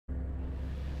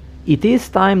it is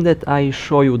time that I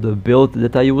show you the build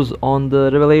that I use on the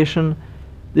Revelation.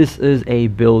 This is a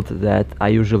build that I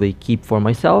usually keep for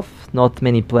myself. Not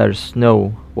many players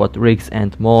know what rigs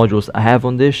and modules I have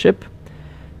on this ship.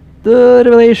 The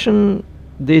Revelation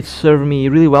did serve me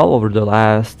really well over the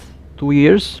last 2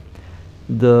 years.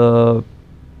 This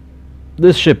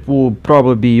ship will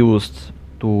probably be used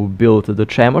to build the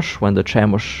Chemosh when the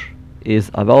Chemosh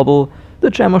is available. The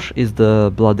Chemosh is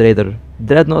the Blood Raider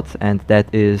Dreadnought, and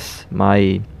that is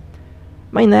my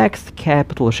next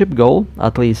capital ship goal,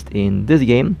 at least in this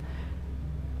game.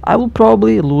 I will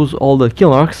probably lose all the kill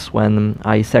marks when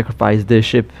I sacrifice this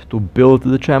ship to build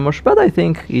the Chemosh, but I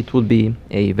think it would be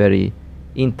a very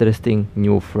interesting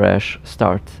new fresh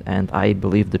start, and I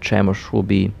believe the Chemosh will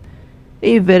be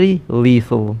a very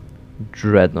lethal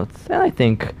dreadnought, and I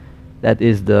think that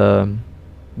is the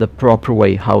proper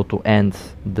way how to end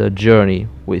the journey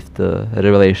with the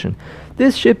Revelation.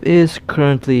 This ship is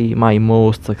currently my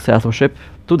most successful ship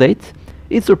to date.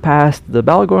 It surpassed the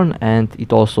Balgorn and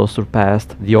it also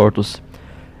surpassed the Orthrus,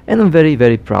 and I'm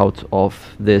very proud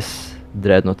of this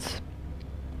dreadnought.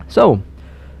 So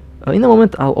in a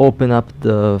moment I'll open up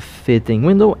the fitting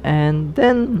window, and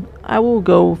then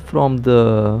I'll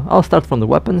start from the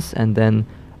weapons, and then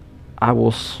I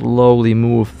will slowly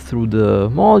move through the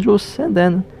modules, and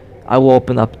then I will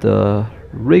open up the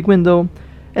rig window,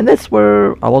 and that's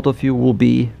where a lot of you will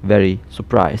be very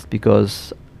surprised,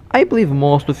 because I believe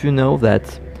most of you know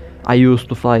that I used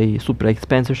to fly super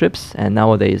expensive ships, and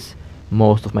nowadays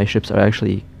most of my ships are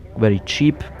actually very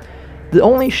cheap. The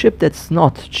only ship that's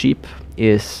not cheap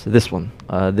is this one.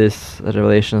 This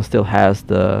Revelation still has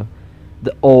the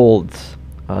old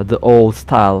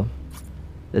style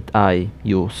that I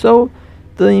use. So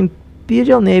the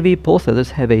Imperial Navy pulse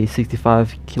lasers have a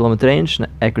 65 km range,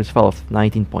 accuracy fall of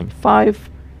 19.5,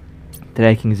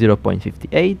 tracking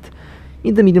 0.58.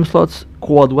 In the medium slots,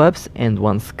 quad webs and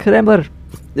one scrambler.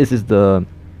 This is the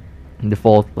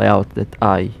default layout that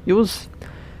I use.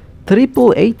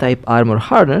 Triple A type armor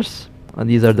harness, and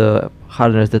these are the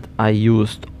harness that I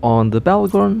used on the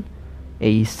Balgorn.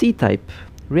 A C type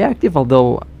reactive,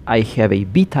 although I have a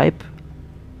B type.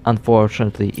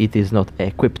 Unfortunately, it is not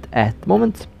equipped at the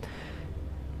moment.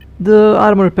 The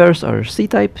armor repairs are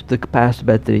C-type, the capacitor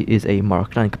battery is a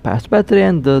Mark 9 capacitor battery,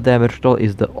 and the damage control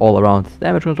is the all-around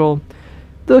damage control.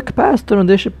 The capacitor on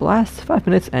this ship lasts 5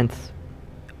 minutes and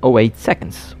 08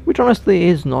 seconds, which honestly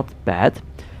is not bad.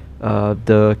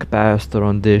 The capacitor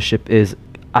on this ship is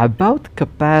about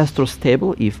capacitor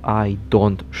stable if I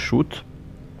don't shoot,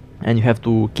 and you have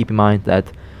to keep in mind that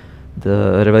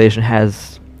the Revelation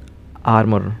has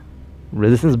armor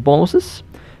resistance bonuses,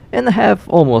 and I have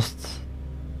almost,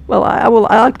 well, I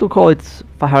like to call it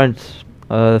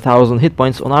 500,000 hit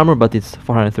points on armor, but it's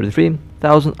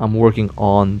 433,000. I'm working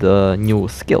on the new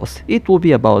skills. It will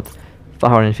be about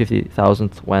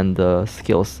 550,000 when the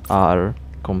skills are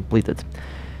completed.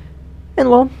 And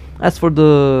well, as for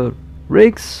the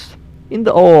rigs, in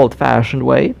the old-fashioned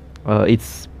way,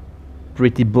 it's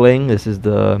pretty bling. This is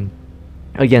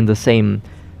again the same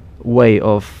way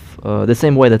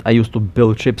that I used to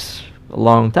build ships a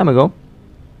long time ago,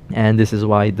 and this is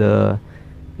why the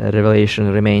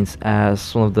Revelation remains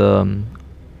as one of the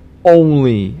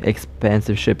only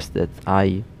expensive ships that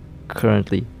I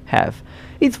currently have.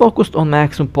 It's focused on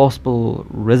maximum possible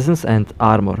resistance and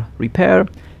armor repair.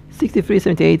 63,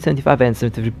 78, 75 and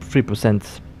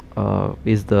 73%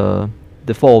 is the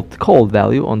default cold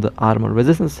value on the armor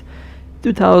resistance.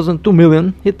 2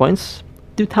 million hit points.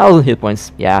 2000 hit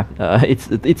points, yeah,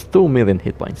 it's 2 million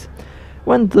hit points.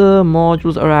 When the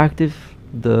modules are active,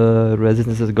 the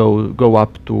resistances go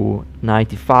up to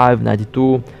 95,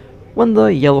 92. When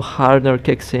the yellow hardener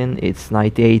kicks in, it's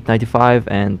 98, 95,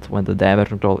 and when the damage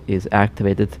control is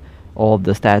activated, all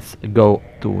the stats go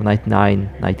to 99,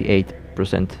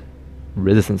 98%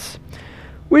 resistance,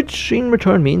 which in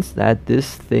return means that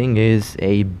this thing is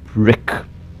a brick.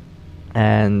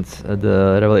 And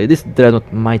this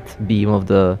dreadnought might be one of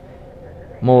the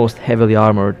most heavily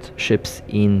armored ships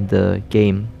in the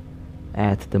game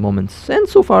at the moment. And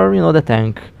so far, you know, the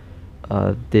tank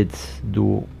did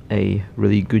do a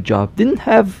really good job. Didn't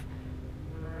have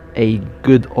a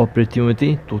good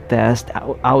opportunity to test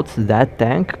out that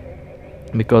tank,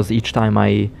 because each time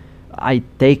I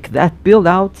take that build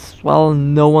out, well,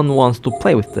 no one wants to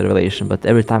play with the Revelation. But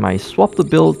every time I swap the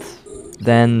build,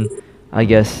 then I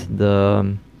guess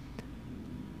the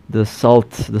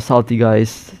salty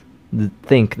guys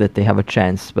think that they have a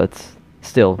chance, but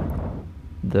still,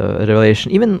 the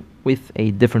Revelation, even with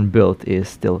a different build, is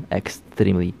still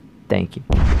extremely tanky.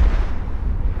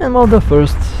 And well, the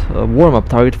first warm-up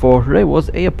target for Ray was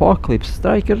a Apocalypse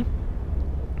Striker.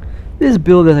 This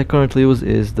build that I currently use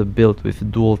is the build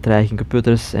with dual tracking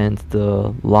computers and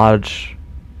the large,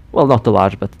 well, not the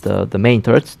large, but the main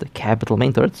turrets, the capital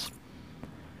main turrets.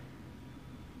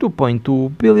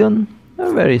 2.2 billion,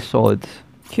 a very solid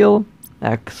kill,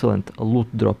 excellent loot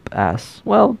drop as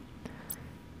well.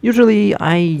 Usually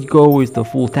I go with the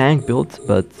full tank build,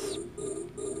 but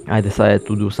I decided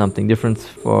to do something different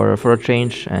for a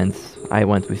change, and I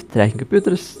went with tracking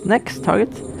computers. Next target,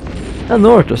 an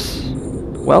Orthrus.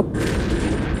 Well,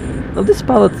 now this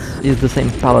pallet is the same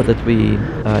pallet that we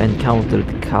encountered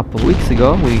a couple weeks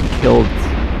ago.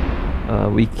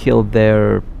 We killed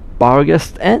their power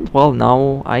guest, and well,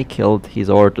 now I killed his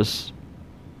Orthrus.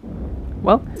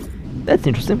 Well, that's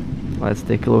interesting. Let's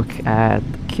take a look at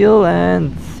kill,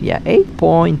 and yeah,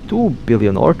 8.2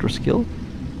 billion Orthrus kill.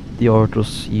 The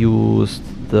Orthrus used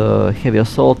the heavy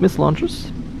assault missile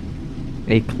launchers,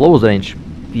 a close range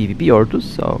PvP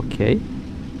Orthrus, okay,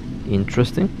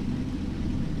 interesting.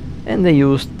 And they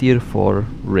used tier 4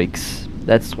 rigs.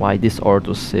 That's why this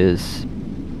Orthrus is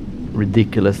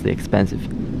ridiculously expensive.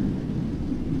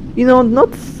 You know,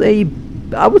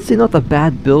 I would say not a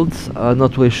bad build.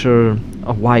 Not really sure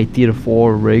why tier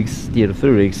 4 rigs, tier 3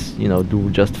 rigs, you know, do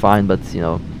just fine, but you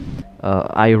know,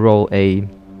 I roll a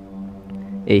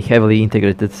heavily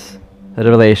integrated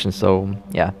revelation, so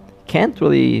yeah, can't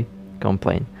really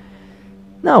complain.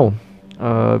 Now,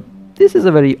 this is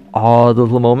a very odd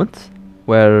little moment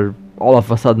where all of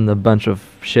a sudden a bunch of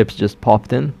ships just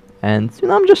popped in, and you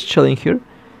know, I'm just chilling here,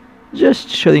 just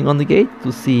chilling on the gate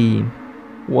to see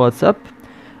what's up.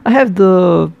 I have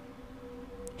the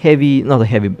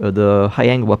the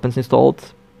high-angle weapons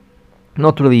installed.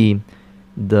 Not really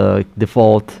the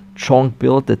default chonk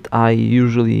build that I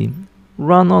usually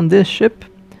run on this ship,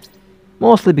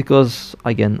 mostly because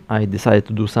again I decided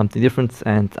to do something different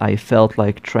and I felt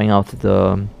like trying out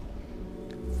the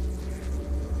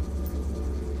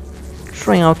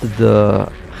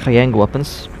high-angle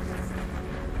weapons.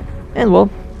 And well,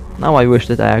 now I wish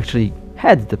that I actually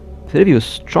had the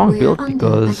previous chonk build,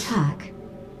 because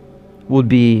would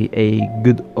be a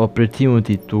good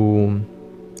opportunity to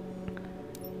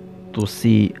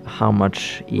see how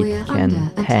much it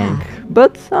can tank.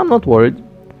 But I'm not worried.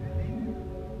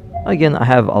 Again, I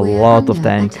have a lot of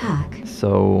tank,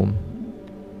 so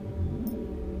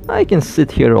I can sit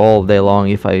here all day long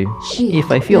if I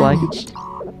feel like it.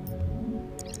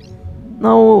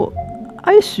 Now,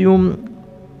 I assume,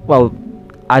 well,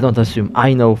 I don't assume,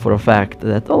 I know for a fact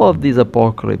that all of these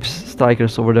Apocalypse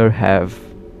strikers over there have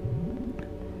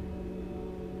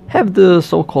the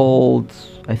so-called,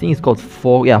 I think it's called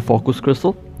focus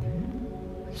crystal.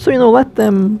 So you know, let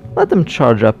them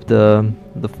charge up the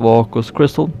focus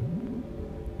crystal.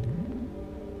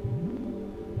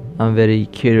 I'm very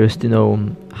curious to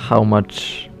know how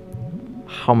much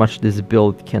this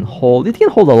build can hold. It can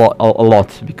hold a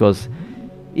lot because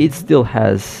it still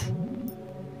has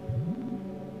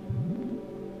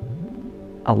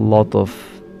a lot of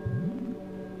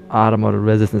armor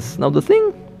resistance. Now the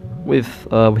thing with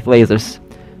lasers,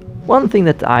 one thing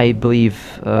that I believe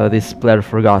this player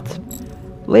forgot: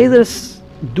 lasers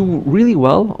do really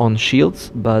well on shields,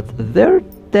 but their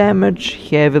damage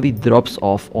heavily drops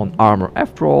off on armor.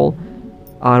 After all,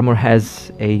 armor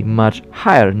has a much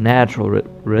higher natural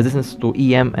resistance to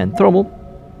EM and thermal.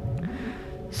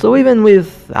 So even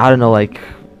with, I don't know, like,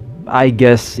 I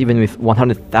guess even with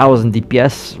 100,000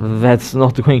 DPS, that's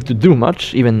not going to do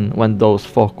much, even when those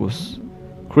focus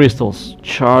crystals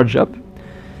charge up.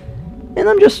 And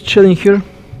I'm just chilling here,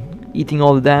 eating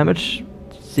all the damage,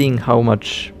 seeing how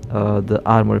much the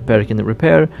armor repair can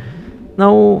repair.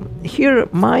 Now here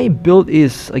my build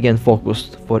is again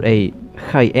focused for a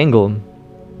high angle.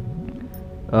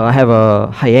 I have a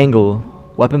high angle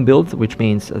weapon build, which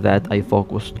means that I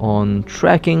focused on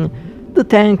tracking. The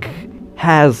tank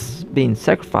has been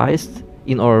sacrificed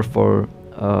in order for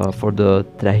the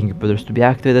tracking computers to be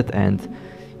activated, and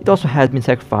it also has been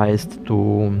sacrificed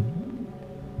to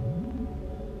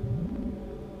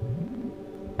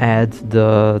add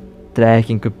the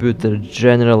tracking computer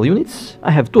general units.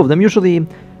 I have two of them. Usually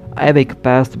I have a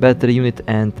capacity battery unit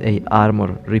and a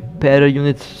armor repair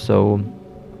unit, so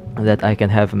that I can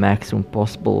have maximum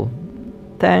possible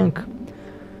tank.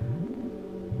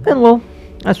 And well,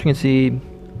 as you can see,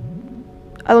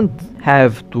 I don't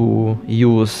have to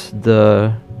use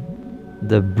the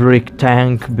brick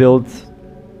tank build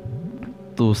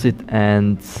to sit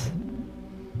and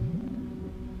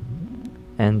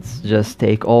just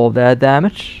take all that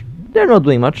damage. They're not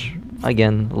doing much.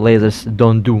 Again, lasers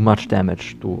don't do much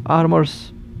damage to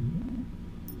armors.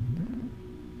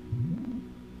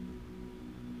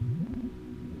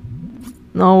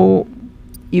 Now,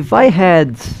 if I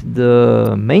had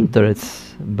the main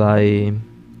turrets by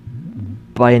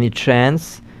any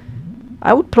chance,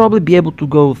 I would probably be able to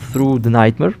go through the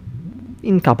Nightmare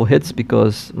in a couple hits,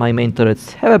 because my main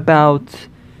turrets have about...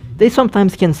 They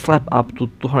sometimes can slap up to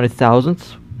 200,000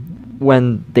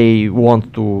 when they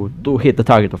want to hit the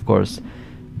target, of course.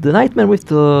 The Nightmare with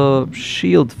the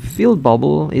shield field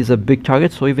bubble is a big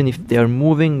target, so even if they are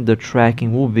moving, the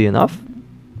tracking will be enough.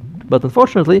 But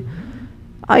unfortunately,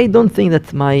 I don't think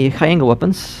that my high-angle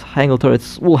weapons, high-angle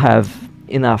turrets, will have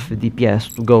enough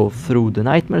DPS to go through the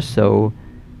Nightmare, so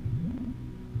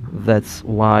that's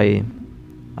why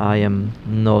I am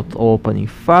not opening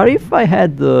fire. If I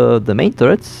had the main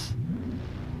turrets,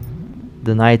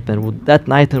 that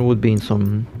Nightmare would be in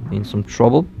some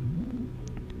trouble.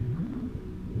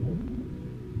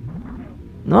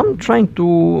 Now I'm trying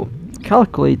to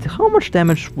calculate how much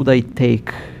damage would I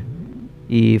take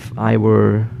if I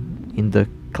were in the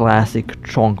classic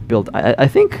chonk build. I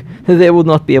think they would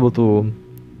not be able to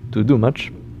do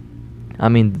much. I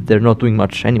mean, they're not doing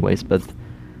much anyways, but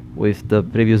with the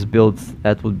previous builds,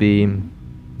 that would be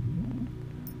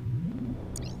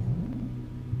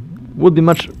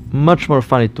much more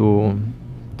funny to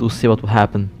see what would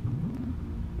happen,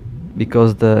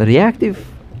 because the reactive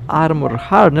armor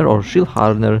hardener or shield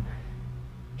hardener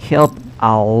help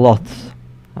a lot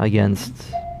against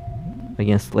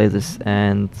lasers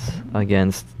and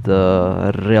against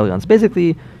the railguns.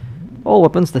 Basically, all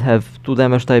weapons that have 2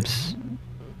 damage types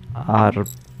are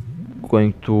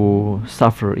going to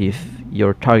suffer if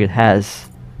your target has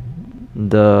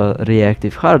the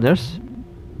reactive hardeners.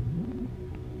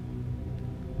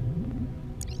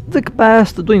 The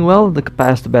capacitor doing well. The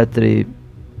capacitor battery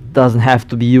doesn't have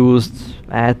to be used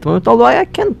at the moment, although I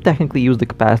can technically use the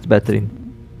capacitor battery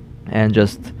and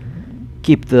just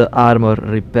keep the armor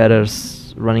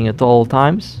repairers running at all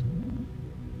times.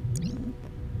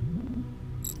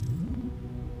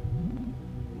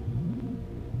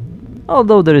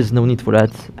 Although there is no need for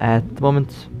that at the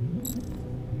moment.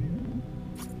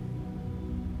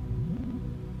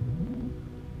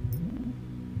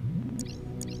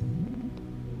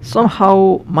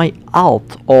 Somehow my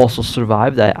alt also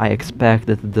survived. I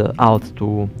expected the alt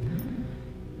to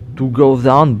go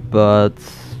down, but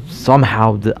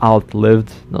somehow the alt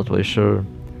lived. Not really sure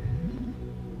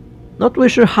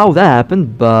how that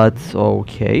happened, but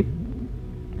okay.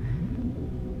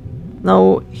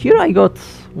 Now here I got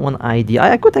one idea.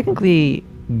 I could technically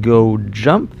go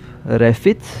jump,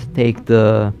 refit, take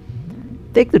the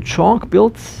chonk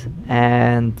build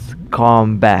and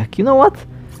come back. You know what?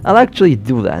 I'll actually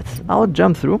do that. I'll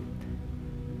jump through.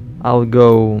 I'll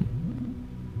go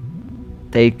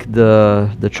take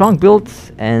the chonk build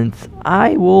and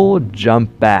I will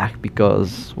jump back,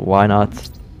 because why not?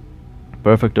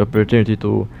 Perfect opportunity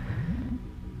to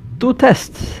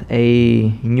test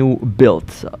a new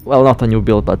build. Well, not a new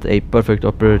build, but a perfect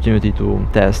opportunity to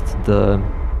test the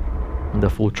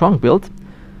full chonk build.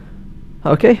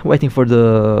 Okay, waiting for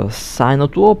the silo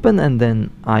to open, and then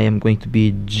I am going to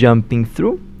be jumping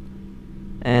through.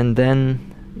 And then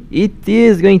it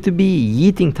is going to be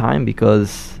eating time,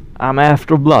 because I'm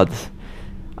after blood.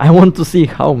 I want to see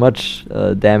how much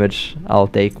damage I'll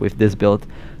take with this build.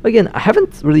 Again, I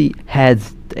haven't really had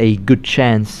a good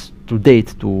chance to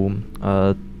date to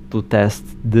test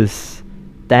this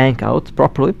tank out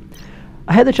properly.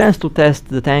 I had a chance to test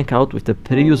the tank out with the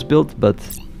previous build, but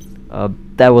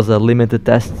that was a limited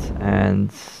test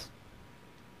and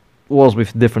was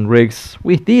with different rigs.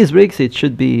 With these rigs it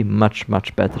should be much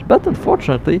better, but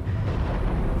unfortunately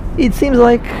it seems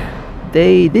like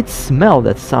they did smell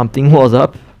that something was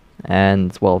up,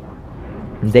 and well,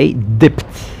 they dipped.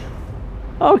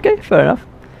 Okay, fair enough.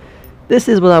 This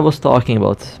is what I was talking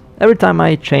about. Every time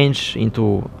I change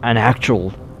into an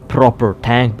actual proper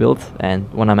tank build, and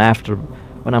when I'm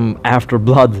after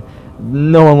blood,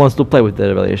 no one wants to play with the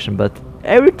revelation, but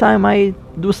every time I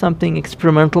do something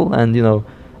experimental and, you know,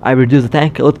 I reduce the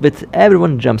tank a little bit,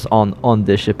 everyone jumps on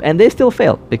this ship, and they still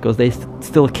fail because they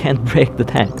still can't break the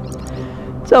tank.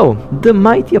 So, the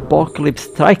mighty Apocalypse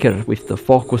Striker with the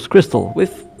Focus Crystal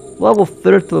with level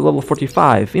 30 to level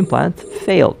 45 implant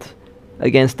failed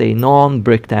against a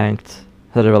non-brick tanked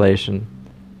revelation.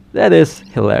 That is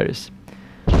hilarious.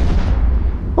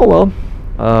 Oh well,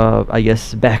 I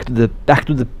guess back to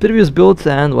the previous builds,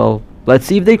 and well, let's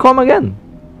see if they come again.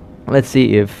 Let's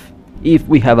see if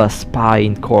we have a spy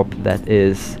in corp that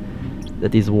is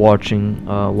watching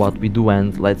what we do,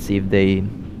 and let's see if they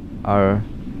are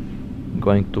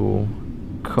going to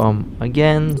come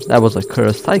again. That was a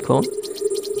cursed cyclone.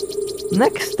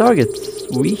 Next target,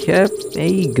 we have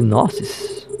a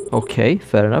Gnosis. Okay,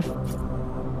 fair enough.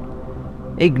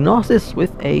 A Gnosis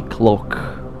with a cloak.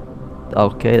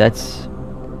 Okay, that's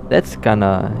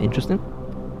kinda interesting.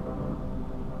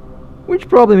 Which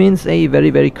probably means a very,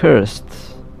 very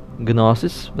cursed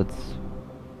Gnosis, but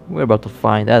we're about to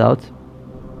find that out.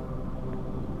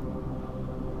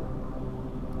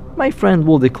 My friend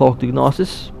will decloak the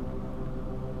Gnosis.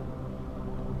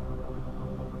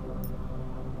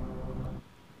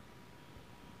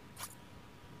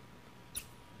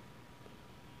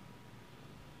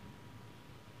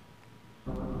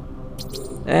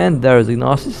 And there is the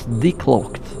Gnosis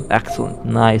decloaked. Excellent,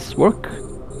 nice work.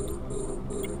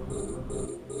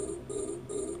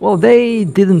 Well, they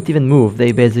didn't even move,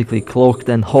 they basically cloaked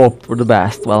and hoped for the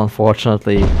best. Well,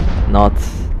 unfortunately, not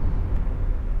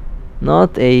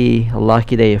a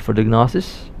lucky day for the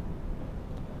Gnosis.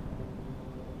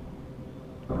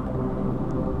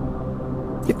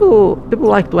 People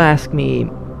like to ask me,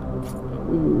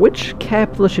 which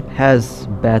capital ship has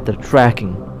better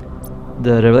tracking?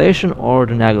 The Revelation or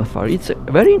the Naglfar? It's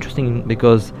very interesting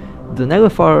because the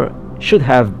Naglfar should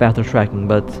have better tracking,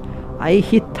 but I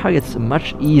hit targets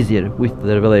much easier with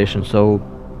the Revelation, so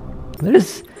there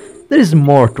is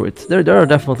more to it. There are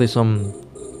definitely some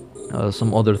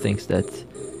other things that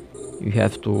you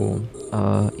have to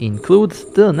include.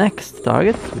 The next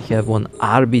target, we have one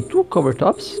RB2 cover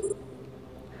tops.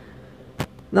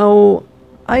 Now,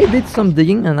 I did some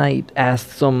digging and I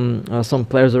asked some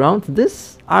players around.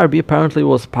 This RB apparently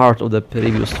was part of the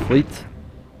previous fleet,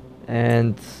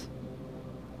 and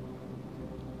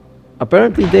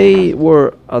apparently they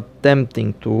were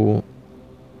attempting to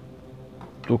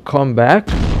come back.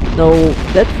 Now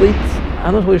that fleet,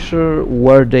 I'm not really sure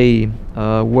where they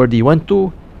went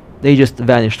to. They just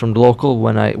vanished from the local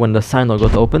when the sign log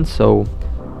got opened. So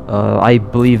I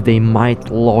believe they might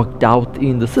logged out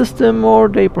in the system, or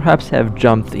they perhaps have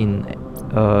jumped in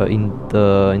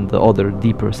the other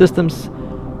deeper systems.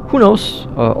 Who knows?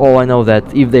 All I know that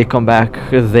if they come back,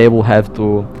 they'll have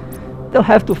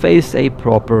to face a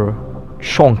proper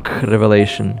chunk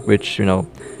revelation, which, you know,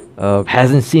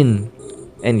 hasn't seen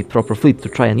any proper fleet to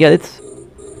try and get it,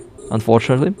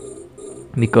 unfortunately,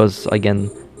 because again,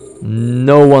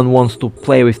 no one wants to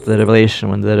play with the revelation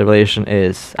when the revelation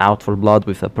is out for blood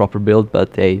with a proper build.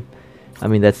 But hey, I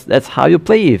mean, that's how you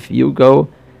play. If you go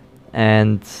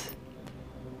and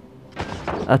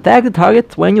attack the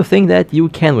target when you think that you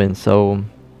can win, so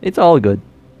it's all good.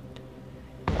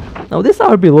 Now this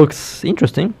RB looks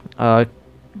interesting.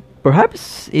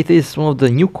 Perhaps it is one of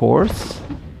the new cores.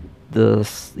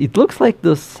 It looks like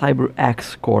the Cyber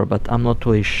X core, but I'm not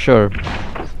really sure.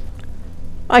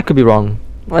 I could be wrong.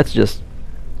 Let's just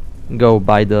go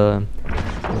by the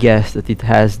guess that it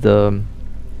has the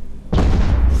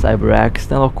Cyber X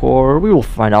nano core. We will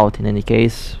find out in any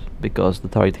case, because the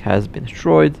target has been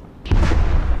destroyed.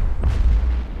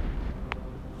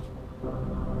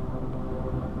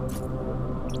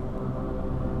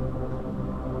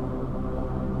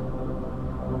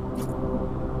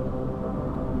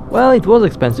 Well, it was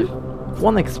expensive.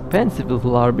 One expensive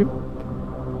little RB.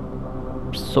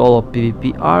 Solo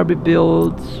PvP RB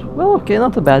build. Well, okay,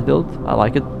 not a bad build. I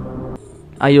like it.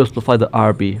 I used to fly the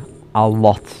RB a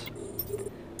lot.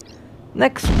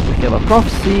 Next, we have a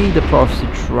Prophecy. The Prophecy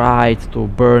tried to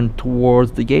burn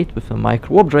towards the gate with a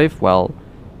micro warp drive. Well,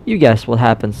 you guess what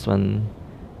happens when...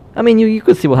 I mean, you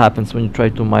could see what happens when you try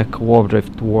to micro warp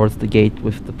drive towards the gate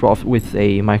with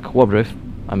a micro warp drive.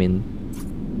 I mean,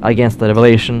 against the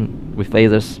revelation with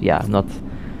lasers, yeah,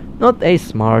 not a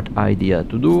smart idea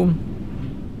to do.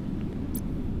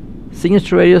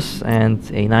 Signature radius and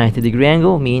a 90-degree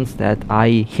angle means that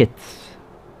I hit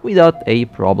without a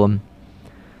problem.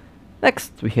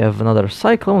 Next, we have another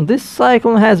Cyclone. This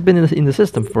Cyclone has been in the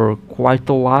system for quite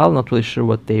a while, not really sure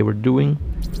what they were doing.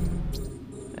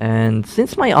 And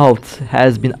since my alt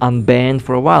has been unbanned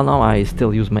for a while now, I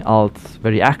still use my alt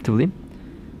very actively.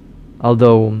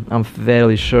 Although I'm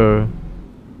fairly sure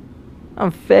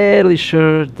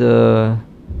the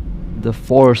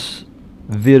force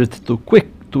virt to quit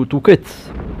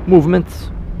movement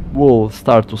will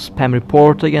start to spam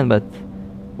report again, but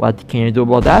what can you do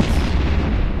about that?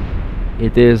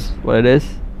 It is what it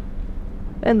is.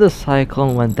 And the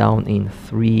Cyclone went down in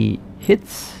 3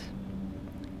 hits.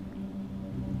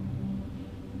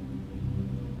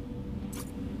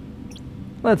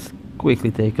 Let's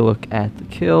quickly take a look at the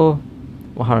kill.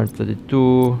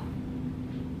 132.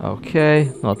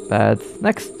 Okay, not bad.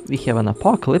 Next, we have an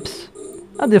Apocalypse.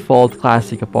 A default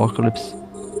classic Apocalypse.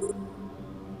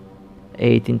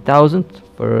 18,000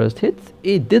 first hit.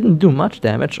 It didn't do much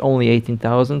damage, only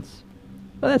 18,000.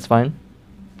 But that's fine.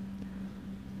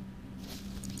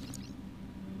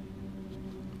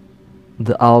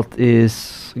 The alt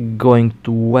is going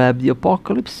to web the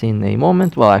apocalypse in a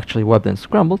moment. Well, actually webbed and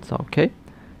scrambled, okay.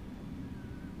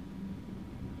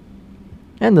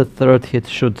 And the third hit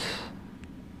should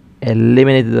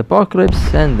eliminate the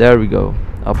apocalypse, and there we go.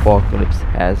 Apocalypse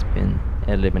has been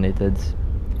eliminated.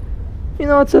 You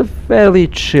know, it's a fairly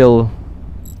chill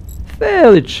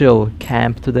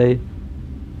camp today.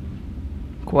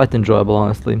 Quite enjoyable,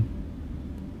 honestly.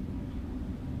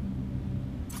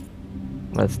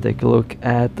 Let's take a look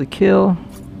at the kill.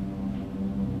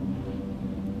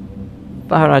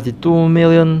 592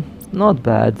 million, not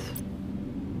bad.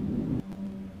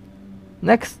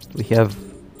 Next we have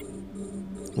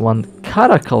one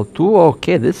Caracal 2.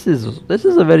 Okay, this is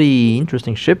a very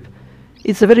interesting ship.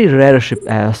 It's a very rare ship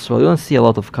as well. You don't see a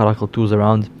lot of Caracal 2s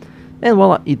around. And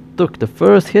well, it took the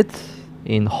first hit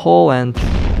in hull, and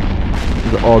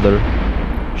the other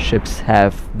ships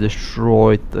have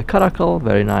destroyed the Caracal.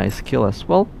 Very nice kill as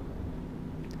well.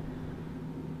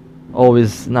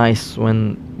 Always nice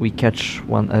when we catch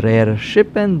one rare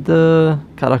ship, and the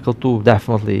Caracal 2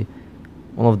 definitely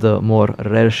one of the more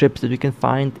rare ships that you can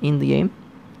find in the game.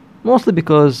 Mostly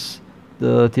because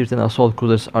the tier 10 assault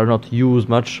cruisers are not used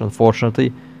much,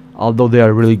 unfortunately, although they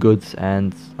are really good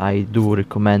and I do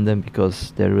recommend them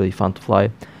because they're really fun to fly.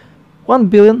 1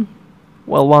 billion,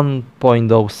 well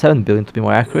 1.07 billion to be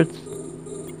more accurate.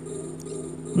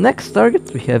 Next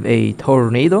target we have a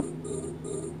tornado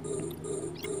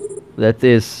that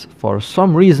is for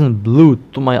some reason blue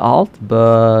to my alt,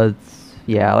 but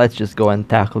yeah, let's just go and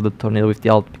tackle the tornado with the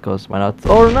alt because why not?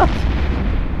 Or not!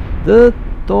 The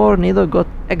tornado got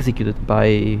executed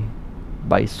by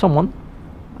someone.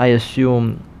 I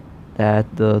assume that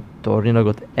the tornado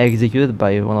got executed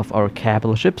by one of our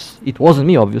capital ships. It wasn't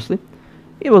me, obviously.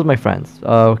 It was my friends.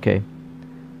 Okay.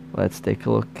 Let's take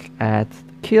a look at the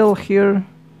kill here.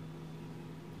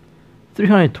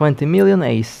 320 million,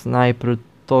 a sniper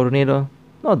tornado.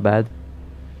 Not bad.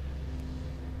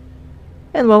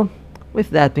 And well, with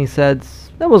that being said,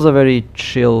 that was a very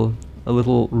chill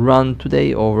little run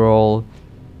today. Overall,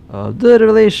 the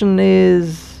Revelation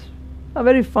is a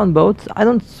very fun boat. I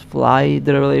don't fly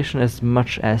the Revelation as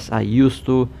much as I used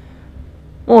to,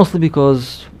 mostly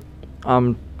because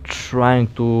I'm trying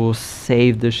to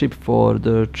save the ship for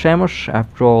the Chemosh.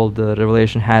 After all, the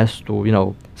Revelation has to, you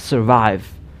know, survive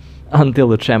until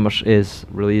the Chemosh is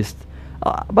released.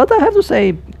 But I have to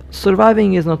say,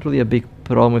 surviving is not really a big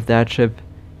problem with that ship.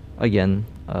 Again,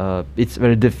 it's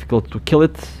very difficult to kill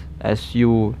it, as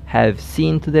you have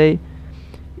seen today.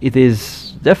 It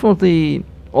is definitely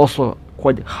also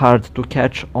quite hard to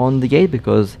catch on the gate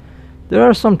because there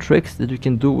are some tricks that you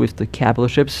can do with the capital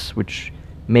ships which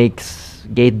makes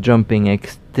gate jumping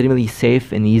extremely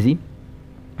safe and easy.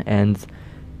 And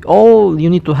all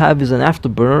you need to have is an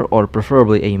afterburner or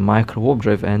preferably a micro warp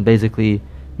drive, and basically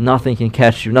nothing can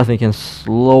catch you, nothing can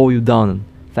slow you down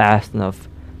fast enough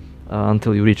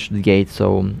until you reach the gate.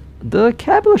 So the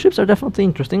capital ships are definitely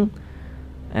interesting,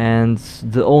 and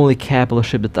the only capital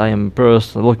ship that I am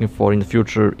personally looking for in the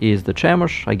future is the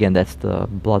Chemosh. Again, that's the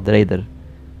Blood Raider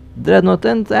Dreadnought,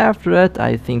 and after that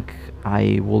I think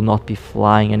I will not be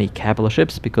flying any capital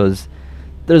ships because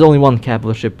there's only one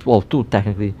capital ship, well two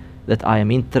technically, that I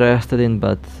am interested in,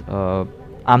 but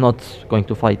I'm not going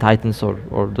to fly Titans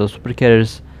or the super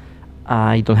carriers.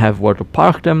 I don't have where to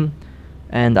park them,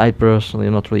 and I personally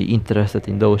am not really interested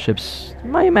in those ships.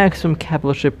 My maximum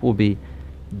capital ship will be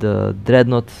the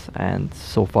Dreadnought, and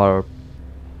so far,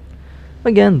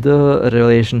 again, the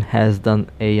Revelation has done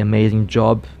an amazing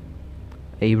job.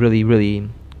 A really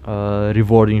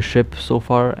rewarding ship so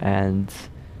far, and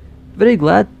very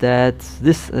glad that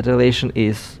this Revelation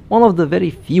is one of the very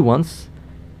few ones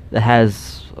that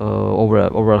has over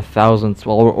 1,000,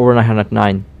 well over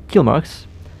 909 kill marks.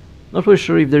 Not really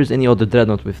sure if there's any other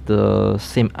Dreadnought with the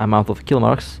same amount of kill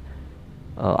marks.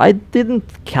 I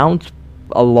didn't count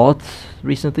a lot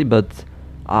recently, but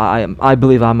I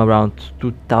believe I'm around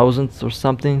 2,000 or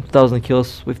something, 2,000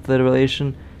 kills with the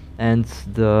Revelation, and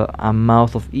the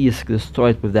amount of ESC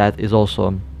destroyed with that is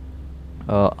also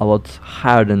a lot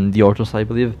higher than the Orthrus, I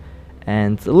believe,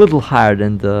 and a little higher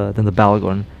than the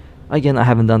Balgorn. Again, I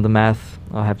haven't done the math.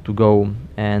 I have to go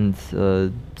and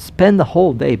spend the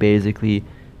whole day basically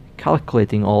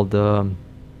calculating all the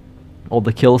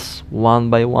kills one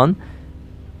by one,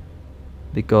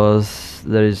 because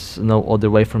there is no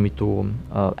other way for me to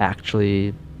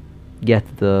actually get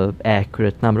the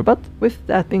accurate number. But with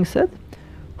that being said,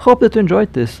 hope that you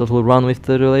enjoyed this little run with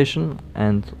the Relation,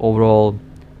 and overall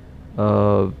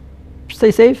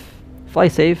stay safe, fly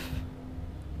safe,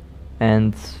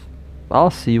 and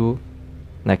I'll see you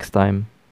next time.